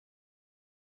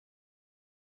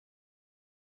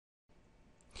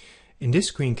In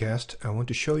this screencast, I want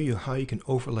to show you how you can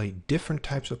overlay different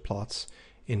types of plots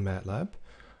in Matlab,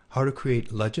 how to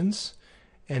create legends,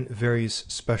 and various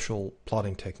special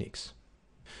plotting techniques.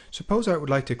 Suppose I would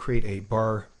like to create a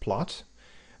bar plot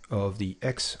of the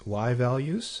x, y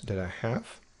values that I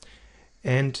have,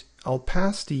 and I'll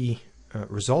pass the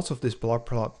results of this bar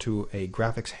plot to a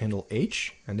graphics handle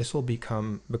H, and this will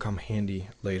become handy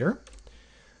later.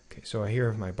 Okay, so here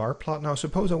I have my bar plot. Now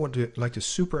suppose I would like to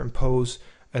superimpose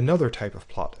another type of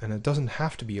plot, and it doesn't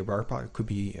have to be a bar plot. It could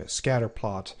be a scatter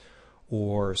plot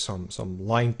or some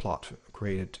line plot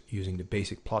created using the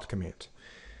basic plot command.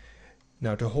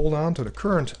 Now to hold on to the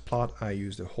current plot, I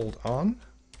use the hold on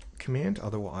command,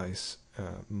 otherwise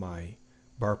my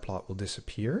bar plot will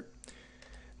disappear.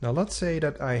 Now let's say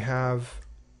that I have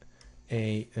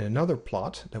another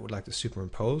plot that I would like to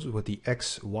superimpose with the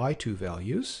x, y2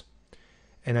 values,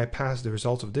 and I pass the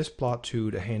results of this plot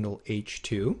to the handle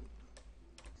H2.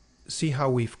 See how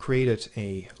we've created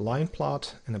a line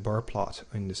plot and a bar plot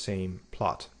in the same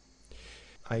plot.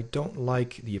 I don't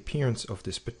like the appearance of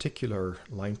this particular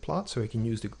line plot, so I can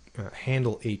use the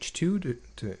handle H2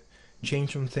 to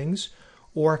change some things,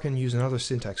 or I can use another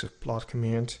syntax of plot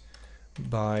command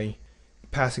by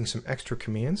passing some extra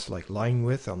commands like line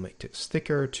width. I'll make this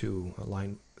thicker to a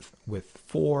line width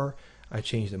 4. I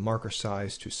change the marker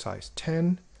size to size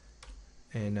 10,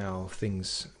 and now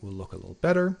things will look a little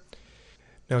better.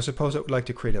 Now suppose I would like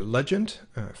to create a legend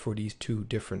for these two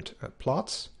different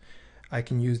plots. I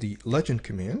can use the legend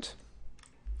command.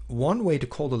 One way to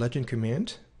call the legend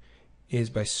command is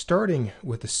by starting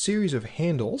with a series of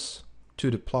handles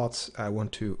to the plots I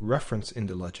want to reference in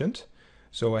the legend.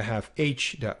 So I have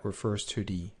H that refers to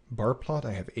the bar plot,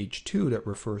 I have H2 that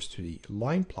refers to the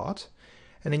line plot,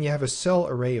 and then you have a cell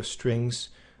array of strings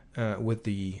with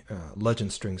the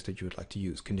legend strings that you would like to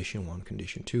use, condition 1,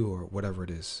 condition 2, or whatever it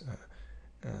is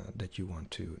that you want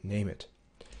to name it.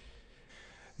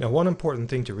 Now one important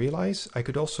thing to realize, I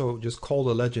could also just call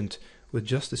the legend with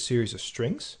just a series of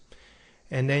strings,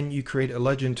 and then you create a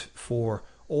legend for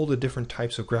all the different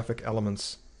types of graphic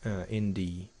elements in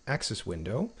the axis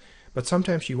window, but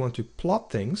sometimes you want to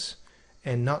plot things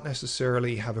and not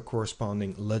necessarily have a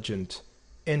corresponding legend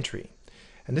entry.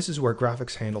 And this is where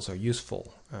graphics handles are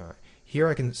useful. Here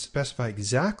I can specify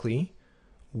exactly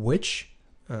which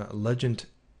legend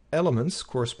elements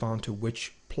correspond to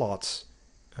which plots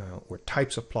or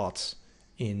types of plots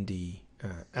in the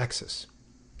axis.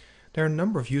 There are a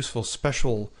number of useful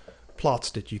special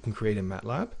plots that you can create in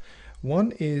Matlab.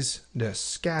 One is the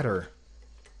scatter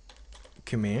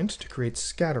command to create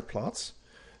scatter plots.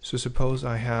 So suppose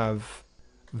I have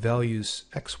values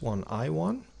x1,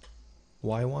 i1,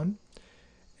 y1,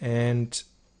 and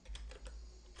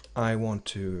I want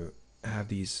to have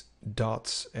these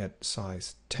dots at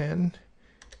size 10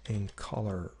 in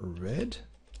color red.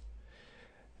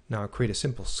 Now I'll create a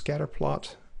simple scatter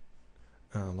plot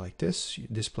like this,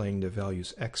 displaying the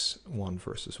values x1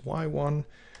 versus y1.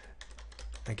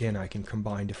 Again, I can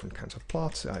combine different kinds of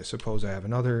plots. I suppose I have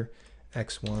another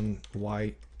x1,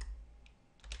 y2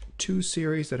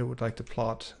 series that I would like to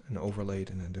plot and overlay it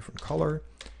in a different color.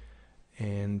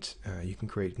 And you can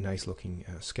create nice looking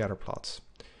scatter plots.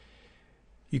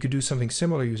 You could do something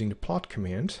similar using the plot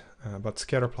command, but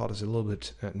scatterplot is a little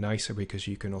bit nicer because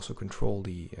you can also control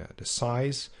the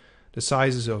sizes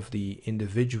of the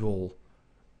individual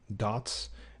dots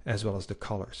as well as the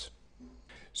colors.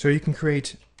 So you can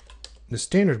create the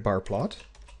standard bar plot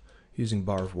using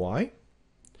bar of y,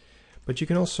 but you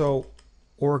can also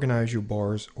organize your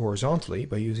bars horizontally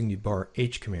by using the bar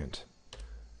h command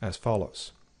as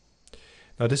follows.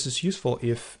 Now this is useful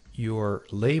if your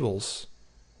labels,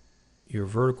 your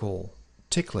vertical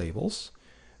tick labels,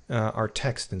 are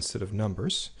text instead of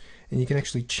numbers, and you can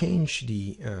actually change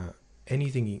the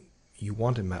anything you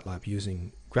want in Matlab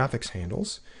using graphics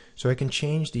handles. So I can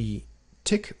change the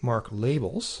tick mark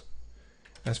labels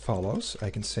as follows. I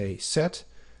can say set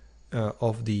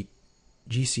of the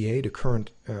GCA, the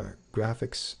current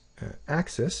graphics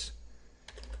axis.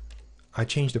 I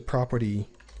change the property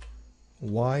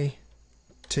y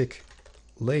tick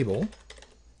label,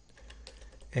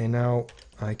 and now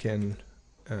I can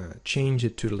change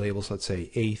it to the labels, let's say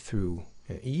A through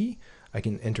E. I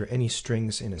can enter any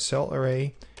strings in a cell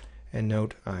array, and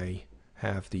note I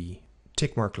have the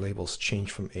tick mark labels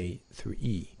changed from A through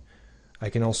E. I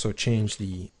can also change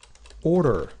the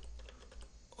order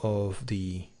of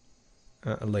the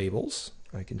labels.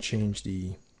 I can change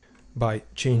by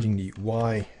changing the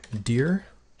y dir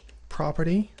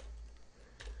property,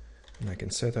 and I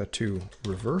can set that to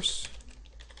reverse.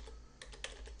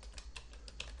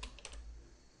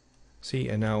 See,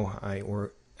 and now I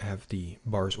have the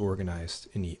bars organized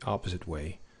in the opposite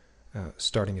way,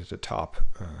 starting at the top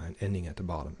and ending at the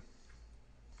bottom.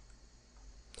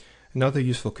 Another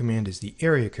useful command is the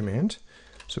area command.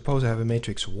 Suppose I have a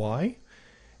matrix Y,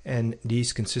 and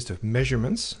these consist of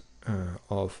measurements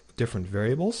of different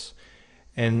variables,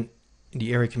 and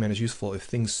the area command is useful if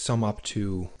things sum up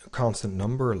to a constant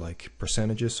number, like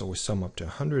percentages always sum up to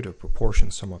 100 or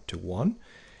proportions sum up to 1.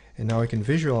 And now I can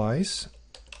visualize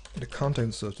the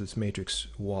contents of this matrix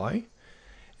Y,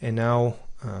 and now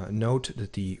note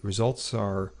that the results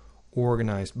are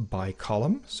organized by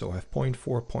column. So I have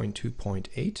 0.4, 0.2,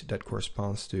 0.8. That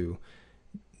corresponds to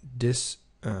this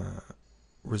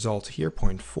result here,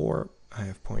 0.4. I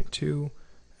have 0.2,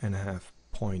 and I have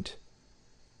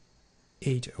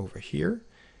 0.8 over here.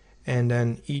 And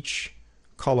then each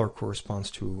color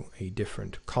corresponds to a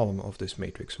different column of this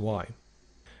matrix Y.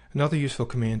 Another useful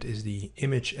command is the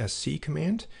image_sc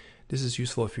command. This is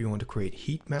useful if you want to create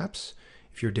heat maps.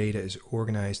 If your data is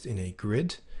organized in a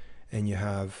grid and you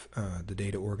have the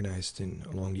data organized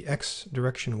along the x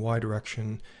direction, y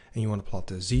direction, and you want to plot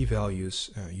the z values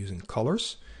using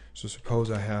colors. So suppose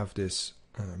I have this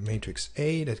matrix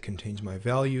A that contains my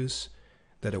values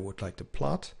that I would like to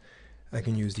plot. I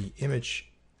can use the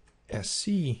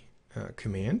image_sc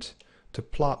command to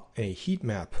plot a heat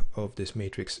map of this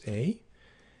matrix A.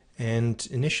 And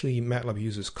initially Matlab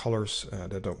uses colors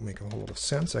that don't make a whole lot of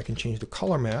sense. I can change the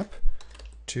color map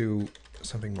to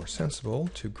something more sensible,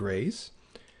 to grays.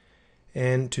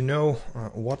 And to know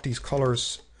what these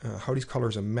colors, how these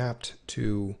colors are mapped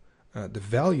to the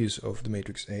values of the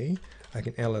matrix A, I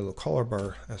can add a little color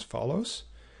bar as follows.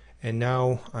 And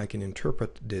now I can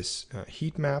interpret this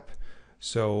heat map.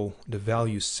 So the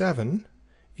value 7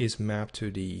 is mapped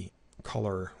to the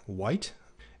color white,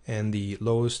 and the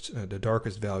lowest, the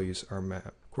darkest values are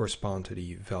correspond to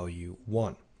the value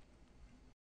 1.